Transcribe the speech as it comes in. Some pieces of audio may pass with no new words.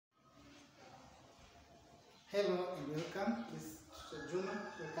Hello and welcome. This is Juma.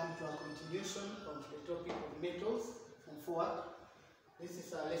 Welcome to our continuation of the topic of metals from forward. This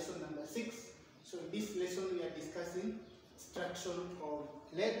is our lesson number 6. So in this lesson we are discussing extraction of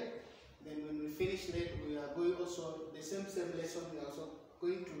lead. Then when we finish lead, we are going also the same lesson. We are also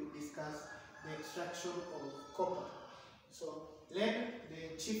going to discuss the extraction of copper. So lead,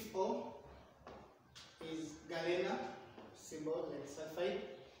 the chief ore is galena, symbol lead sulfide.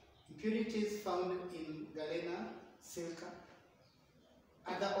 Impurities found in galena, silica.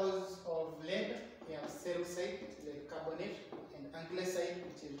 Other ores of lead, we have cerussite, lead carbonate, and anglesite,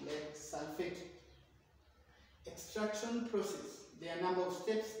 which is lead sulfate. Extraction process. There are a number of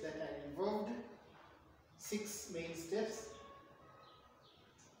steps that are involved. 6 main steps.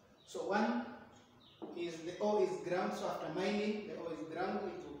 So one is the ore is ground. So after mining, the ore is ground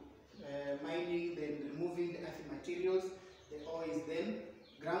into mining, then removing the earthy materials. The ore is then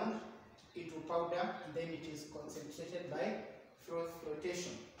ground into powder, and then it is concentrated by froth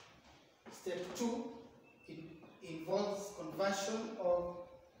flotation. Step 2 involves conversion of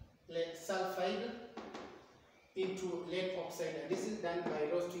lead sulfide into lead oxide, and this is done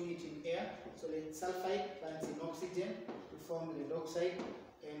by roasting it in air. So lead sulfide burns in oxygen to form lead oxide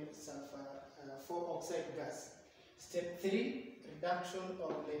and sulfur 4 oxide gas. Step 3, reduction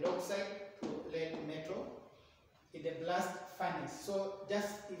of lead oxide to lead metal in the blast furnace. So just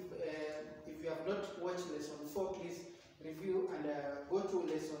if you have not watched lesson 4, please review and go to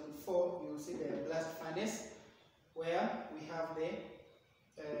lesson 4. You will see the blast furnace where we have the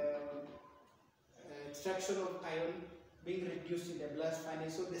extraction of iron being reduced in the blast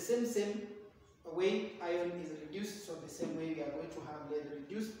furnace. So the same way iron is reduced, so the same way we are going to have lead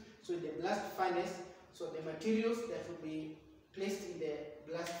reduced. So in the blast furnace, so the materials that will be placed in the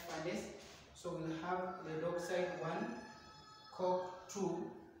blast furnace, so we'll have lead oxide 1, coke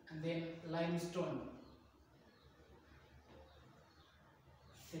 2, and then limestone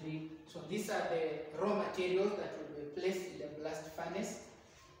 3. So these are the raw materials that will be placed in the blast furnace.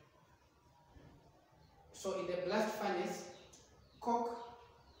 So in the blast furnace, coke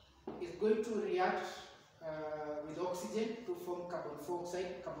is going to react with oxygen to form carbon 4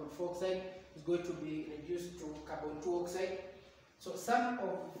 oxide. Carbon 4 oxide is going to be reduced to carbon 2 oxide. So some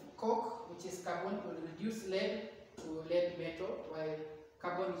of coke, which is carbon, will reduce lead to lead metal, while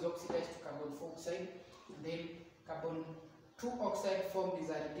carbon is oxidized to carbon 4 oxide. And then carbon 2 oxide formed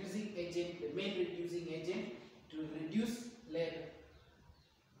is a reducing agent, the main reducing agent to reduce lead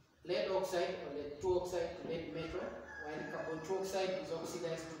oxide or lead 2 oxide to lead metal, while carbon 2 oxide is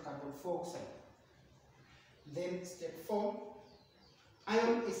oxidized to carbon 4 oxide. Then step 4,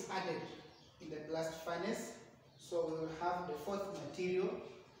 iron is added in the blast furnace. So we will have the 4th material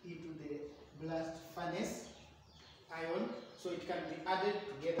into the blast furnace, iron. So it can be added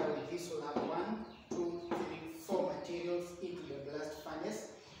together with this. We'll have 1, 2, 3, 4 materials into the blast furnace.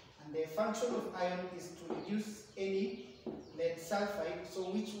 And the function of iron is to reduce any lead sulfide, so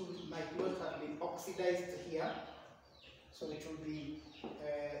which might not have been oxidized here. So it will be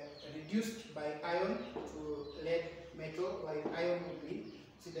reduced by iron to lead metal, while iron will be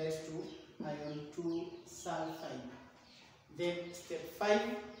oxidized to iron 2 sulfide. Then step 5,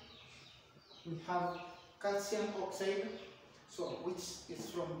 we have calcium oxide, so which is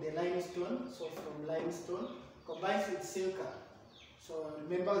from the limestone. So from limestone combines with silica. So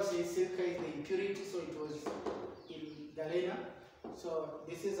remember I said silica is the impurity, so it was in galena. So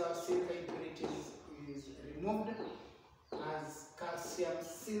this is how silica impurity is removed as calcium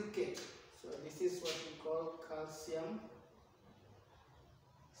silicate. So this is what we call calcium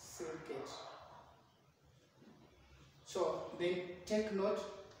silicate. So then take note,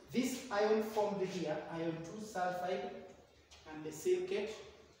 this iron formed here, iron 2 sulfide and the silicate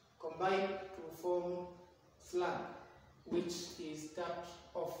combine to form slag, which is tapped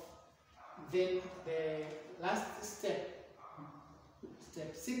off. Then the last step,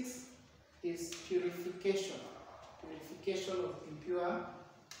 step 6, is purification. Purification of impure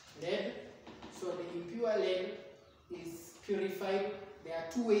lead. So the impure lead is purified. There are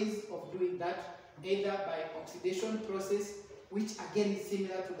 2 ways of doing that, either by oxidation process, which again is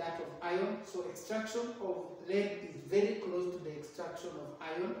similar to that of iron. So extraction of lead is very close to the extraction of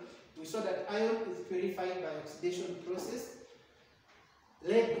iron. We saw that iron is purified by oxidation process.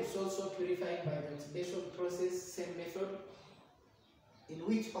 Lead is also purified by the oxidation process, same method, in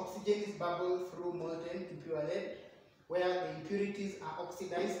which oxygen is bubbled through molten impure lead, where the impurities are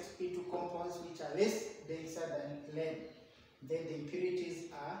oxidized into compounds which are less denser than lead. Then the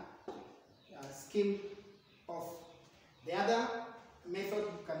impurities are skimmed off. The other method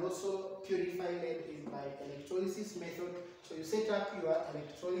you can also purify lead is by electrolysis method. So you set up your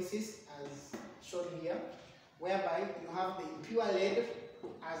electrolysis as shown here. whereby you have the impure lead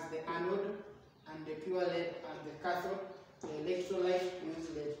as the anode and the pure lead as the cathode. The electrolyte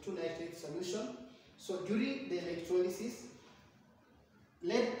uses lead 2 nitrate solution. So during the electrolysis,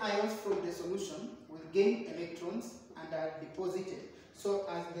 lead ions from the solution will gain electrons and are deposited. So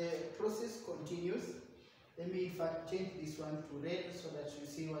as the process continues, let me in fact change this one to red so that you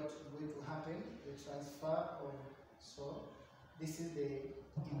see what is going to happen, the transfer of, so this is the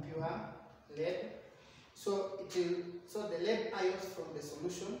impure lead. So the lead ions from the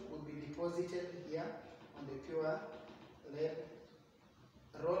solution will be deposited here on the pure lead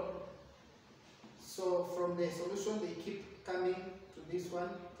rod. So from the solution they keep coming to this one,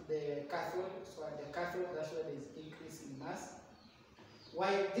 to the cathode. So at the cathode, that's where there is increase in mass.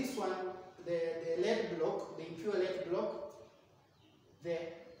 While this one, the lead block, the impure lead block, the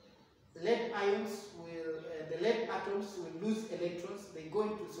lead ions will, the lead atoms will lose electrons. They go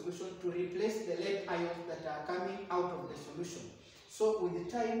into solution to replace the lead ions that are coming out of the solution. So with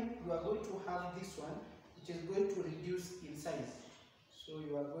the time, you are going to have this one, which is going to reduce in size. So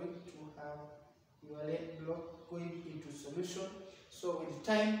you are going to have your lead block going into solution. So with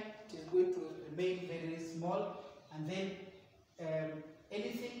time, it is going to remain very small, and then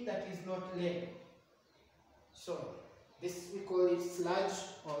anything that is not lead, so this we call it sludge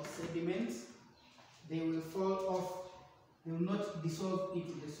or sediments, they will fall off, they will not dissolve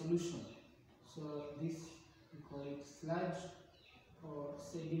into the solution. So this we call it sludge or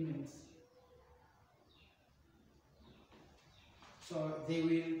sediments. So they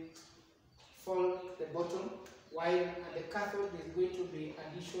will fall to the bottom, while at the cathode there is going to be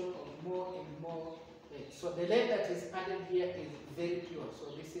addition of more and more lead. So the lead that is added here is very pure.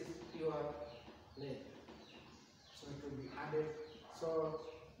 So this is pure lead. So it will be added. So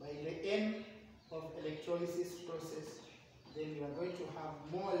by the end of electrolysis process, then you are going to have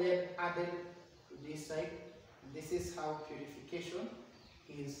more lead added to this side. And this is how purification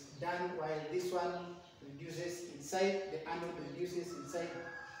is done, while this one reduces inside, the anode reduces inside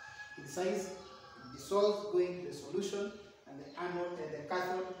in size, dissolves going to the solution, and the anode and the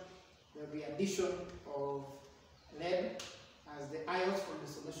cathode, there will be addition of lead as the ions from the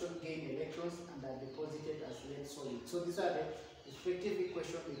solution gain electrons and are deposited as lead solid. So these are the respective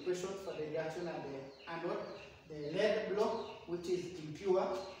equations. The equation for the reaction and the anode. The lead block, which is impure.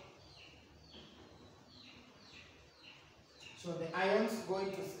 So the ions go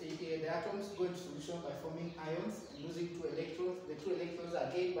into the atoms go into solution by forming ions and losing 2 electrons. The 2 electrons are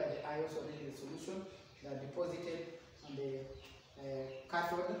gained by the ions already in the solution. They are deposited on the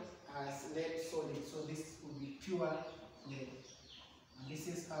cathode as lead solid. So this will be pure lead. And this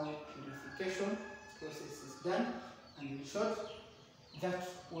is how purification process is done. And in short, that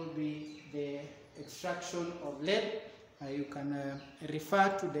will be the extraction of lead. You can refer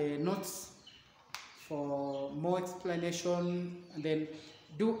to the notes for more explanation, and then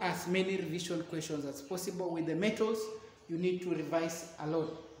do as many revision questions as possible. With the metals, you need to revise a lot.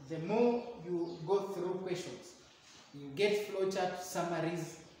 The more you go through questions, you get flowchart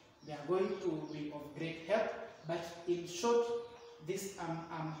summaries. They are going to be of great help. But in short, this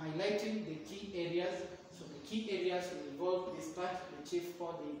I'm highlighting the key areas. So the key areas will involve this part, the chief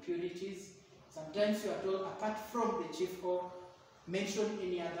ore, the impurities. Sometimes you are told, apart from the chief ore, mention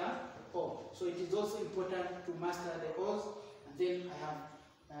any other ore. So it is also important to master the ores. And then I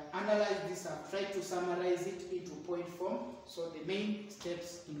have analyzed this. I've tried to summarize it into point form. So the main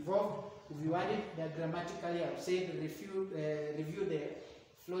steps involved, if you add it diagrammatically, I've said review the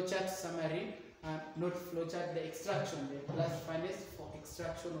flowchart summary, not flowchart, the extraction, the blast furnace for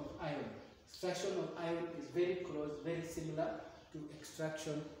extraction of iron. Extraction of iron is very close, very similar to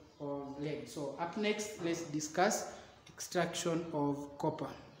extraction of lead. So up next, let's discuss extraction of copper.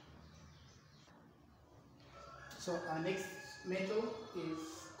 So our next metal is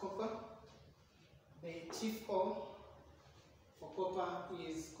copper. The chief ore for copper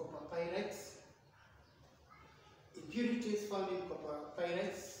is copper pyrites. Impurities found in copper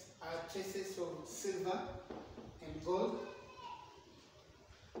pyrites are traces of silver and gold.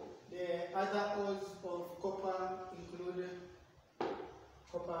 The other ores of copper include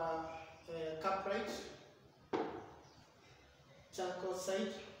copper cuprite,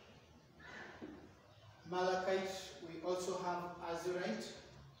 chalcocite, malachite. We also have azurite,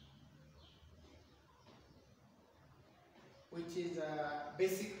 which is a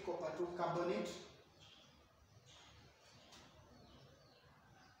basic copper 2 carbonate.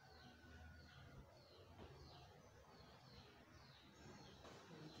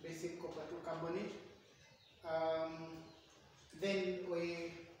 Basic copper 2 carbonate. Then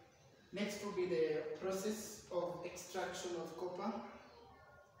next will be the process of extraction of copper.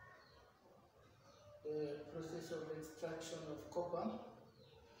 The the process of extraction of copper.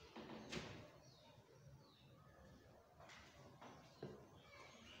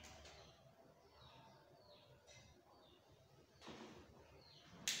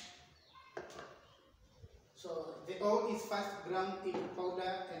 So the ore is first ground into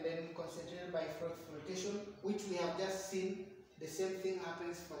powder and then concentrated by flotation, which we have just seen. The same thing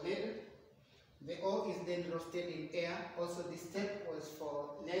happens for lead. The ore is then roasted in air. Also, this step was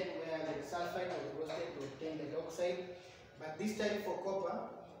for lead, where the sulfide was roasted to obtain the oxide. But this time for copper,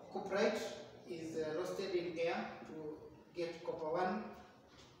 cuprite is roasted in air to get copper 1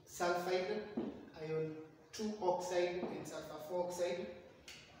 sulfide, iron 2 oxide, and sulfur 4 oxide.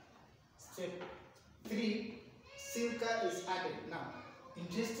 Step 3, silica is added. Now,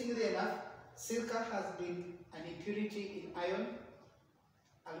 interestingly enough, silica has been an impurity in iron,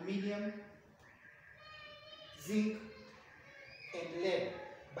 aluminium, zinc, and lead.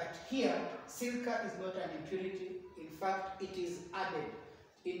 But here, silica is not an impurity. In fact, it is added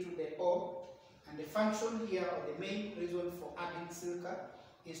into the ore. And the function here, or the main reason for adding silica,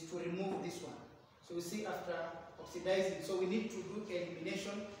 is to remove this one. So we see after oxidizing, so we need to do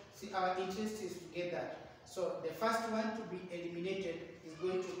elimination. See, our interest is to get that. So the first one to be eliminated is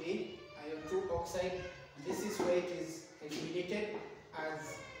going to be iron 2 oxide. And this is where it is eliminated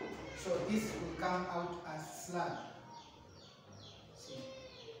as, so this will come out as slag. See.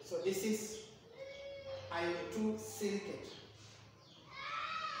 So this is iron 2 silicate.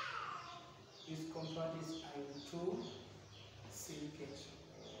 This compound is iron 2 silicate.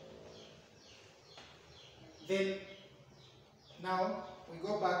 Then, now we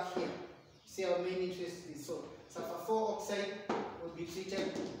go back here. See, our main interest is, so sulfur 4 oxide will be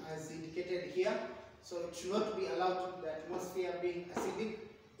treated as indicated here. So it should not be allowed to the atmosphere being acidic.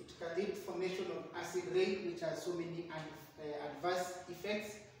 It can lead to formation of acid rain, which has so many adverse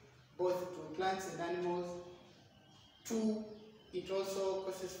effects, both to plants and animals. 2, it also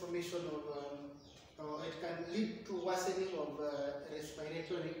causes formation of, it can lead to worsening of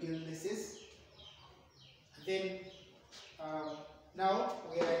respiratory illnesses. Then, now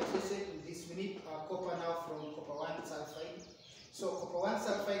we are interested in this. We need copper now from copper 1 sulfide. So copper 1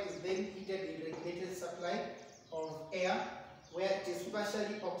 sulfide is then heated in regulated supply of air, where it is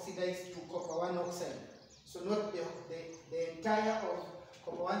partially oxidized to copper 1 oxide. So not the entire of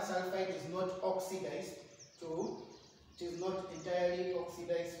copper 1 sulfide is not oxidized to, it is not entirely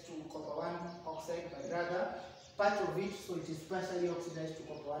oxidized to copper 1 oxide, but rather part of it, so it is partially oxidized to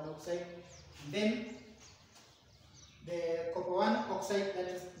copper 1 oxide. Then the copper 1 oxide, that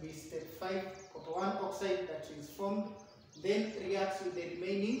is be step 5, copper 1 oxide that is formed, then reacts with the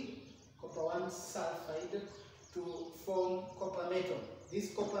remaining copper 1 sulfide to form copper metal.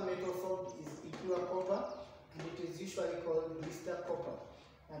 This copper metal formed is impure copper, and it is usually called blister copper.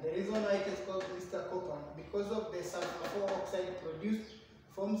 And the reason why it is called blister copper, because of the sulfur 4 oxide produced,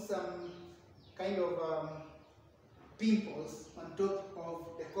 forms some kind of pimples on top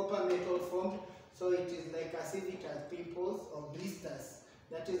of the copper metal formed. So it is like as if it has pimples or blisters.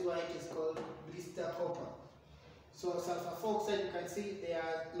 That is why it is called blister copper. So sulfur 4 oxide, you can see there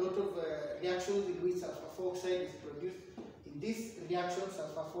are a lot of reactions in which sulfur 4 oxide is produced. In this reaction,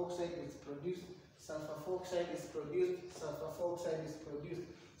 sulfur 4 oxide is produced, sulfur 4 oxide is produced, sulfur 4 oxide is produced.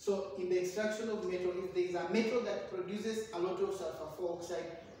 So in the extraction of metal, if there is a metal that produces a lot of sulfur 4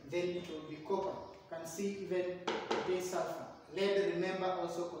 oxide, then it will be copper. You can see even contains sulfur. Lead, remember,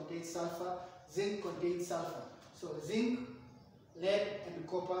 also contains sulfur. Zinc contains sulfur. So zinc, lead, and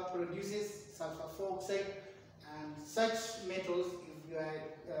copper produces sulfur 4 oxide. And such metals, if you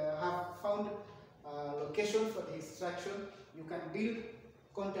have found a location for the extraction, you can build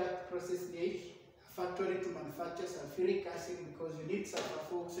contact process near a factory to manufacture sulfuric acid, because you need sulfur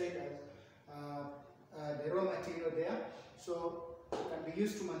 4 oxide as the raw material there. So it can be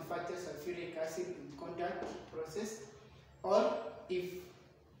used to manufacture sulfuric acid in contact process. Or if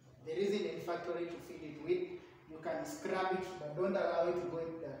there isn't any factory to feed it with, you can scrub it, but don't allow it to go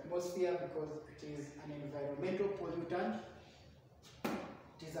into the atmosphere, because it is an environmental pollutant.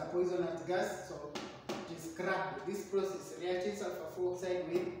 It is a poisonous gas, so it is scrubbed. This process, reacting sulfur 4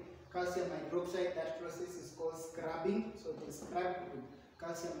 oxide with calcium hydroxide, that process is called scrubbing. So it is scrubbed with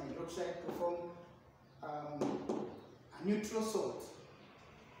calcium hydroxide to form a neutral salt.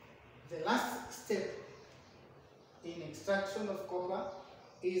 The last step in extraction of copper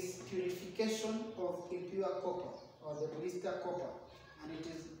is purification of impure copper, or the blister copper, and it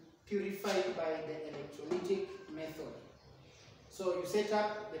is purified by the electrolytic method. So you set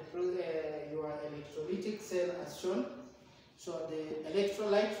up your electrolytic cell as shown. So the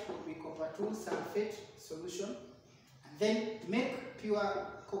electrolyte will be copper 2 sulfate solution, and then make pure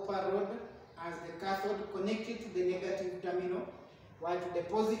copper rod as the cathode connected to the negative terminal, while to the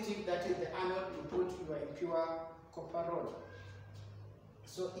positive, that is the anode, you put your impure copper rod.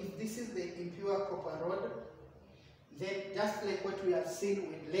 So if this is the impure copper rod, then just like what we have seen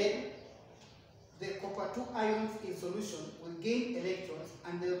with lead, the copper 2 ions in solution will gain electrons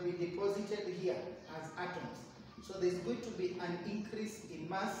and they'll be deposited here as atoms. So there's going to be an increase in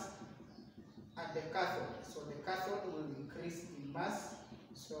mass at the cathode. So the cathode will increase in mass.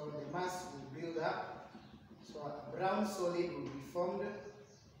 So the mass will build up. So a brown solid will be formed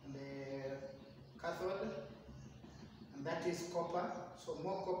on the cathode, and that is copper. So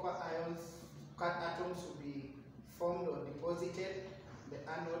more copper atoms will be formed or deposited. The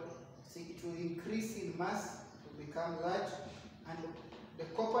anode, see, it will increase in mass to become large, and the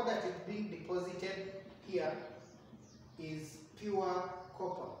copper that is being deposited here is pure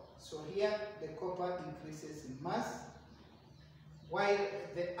copper. So here the copper increases in mass, while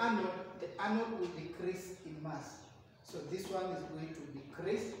the anode will decrease in mass. So this one is going to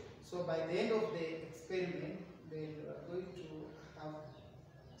decrease. So by the end of the experiment, then we are going to have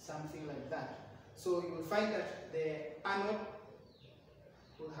something like that. So you will find that the anode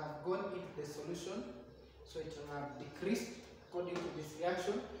will have gone into the solution, so it will have decreased according to this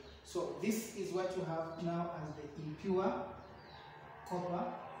reaction. So this is what you have now as the impure copper,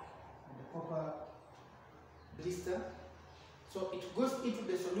 the copper blister. So it goes into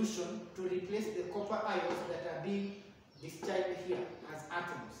the solution to replace the copper ions that are being discharged here as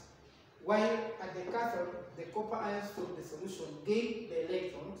atoms. While at the cathode, the copper ions from the solution gain the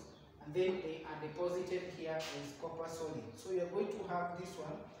electrons, and then they are deposited here as copper solid. So you're going to have this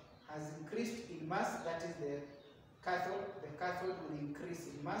one has increased in mass, that is the cathode. The cathode will increase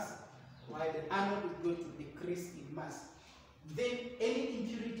in mass, while the anode is going to decrease in mass. Then any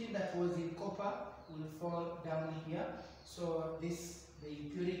impurity that was in copper will fall down here. So the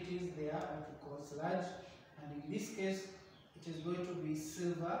impurities there are to cause sludge, and in this case it is going to be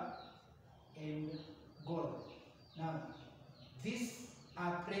silver and gold. Now these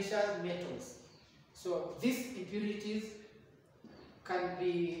are precious metals. So these impurities can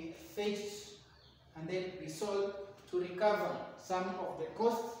be fetched and then be sold to recover some of the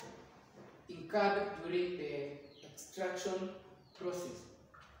costs incurred during the extraction process.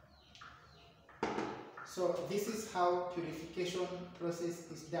 So this is how purification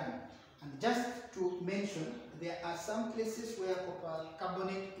process is done. And just to mention, there are some places where copper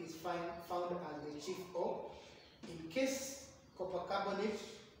carbonate is found as the chief ore. In case copper carbonate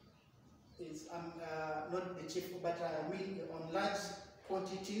is not the chief, but I mean on large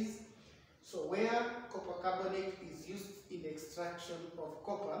quantities. So where copper carbonate is used in the extraction of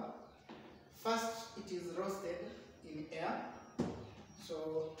copper, first it is roasted in air.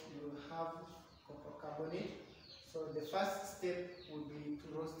 So you have copper carbonate. So the first step would be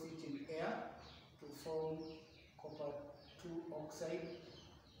to roast it in air to form copper 2 oxide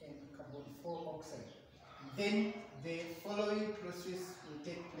and carbon 4 oxide. Then the following process will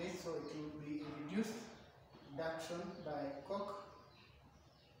take place. So it will be reduced reduction by coke,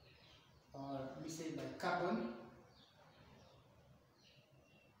 or we say by carbon,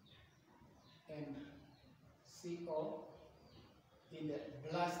 and CO in the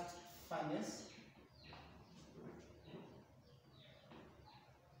blast furnace.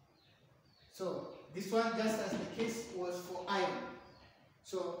 So this one, just as the case was for iron.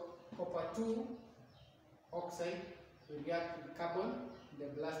 So copper 2 oxide will react with carbon in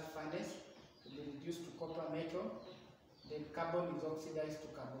the blast furnace to be reduced to copper metal. Then carbon is oxidized to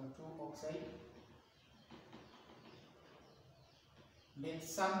carbon 2 oxide. Then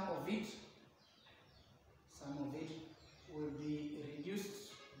some of it will be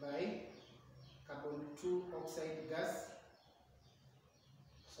reduced by carbon 2 oxide gas.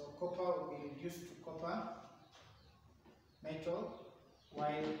 So copper will be reduced to copper metal,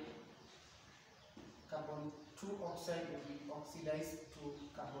 while carbon 2 oxide will be oxidized to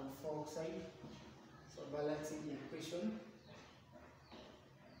carbon 4 oxide. So balancing the equation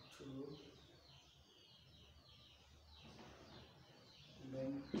to, and then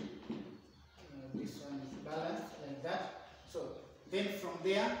this one is balanced like that. So then from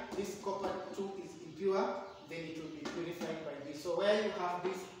there, this copper 2 is impure, then it will be purified by this. So where you have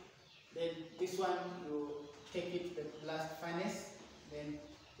this, then this one you take it to the blast furnace. Then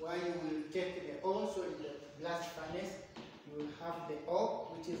where you will take the ore, so in the blast furnace you will have the ore,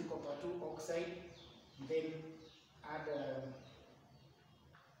 which is copper 2 oxide. Then add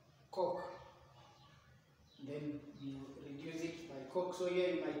coke. Then you reduce it by coke. So here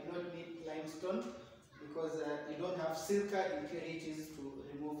you might not need limestone because you don't have silica impurities to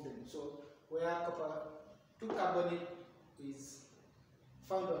remove them. So where copper 2 carbonate is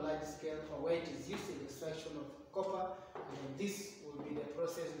found on large scale or where it is used in the extraction of copper, and this will be the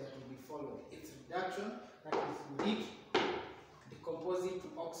process that will be followed. It's reduction, that is, we heat, decompose it to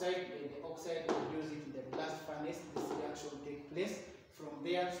oxide, and the oxide will use it in the blast furnace. This reaction will take place. From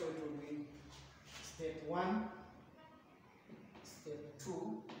there, so it will be step 1, step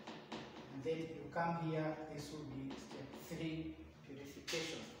 2, and then you come here, this will be step 3,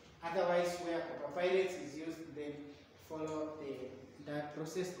 purification. Otherwise, where copper pyrites is used, then follow that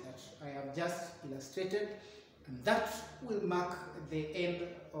process that I have just illustrated, and that will mark the end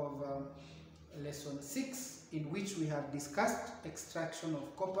of lesson 6, in which we have discussed extraction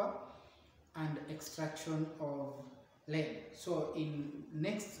of copper and extraction of lead. So in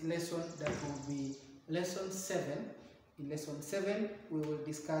next lesson, that will be lesson 7. In lesson 7, we will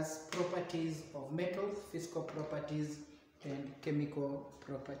discuss properties of metals, physical properties and chemical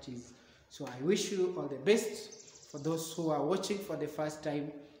properties. So I wish you all the best. For those who are watching for the first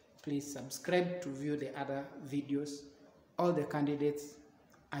time, please subscribe to view the other videos. All the candidates,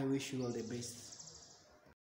 I wish you all the best.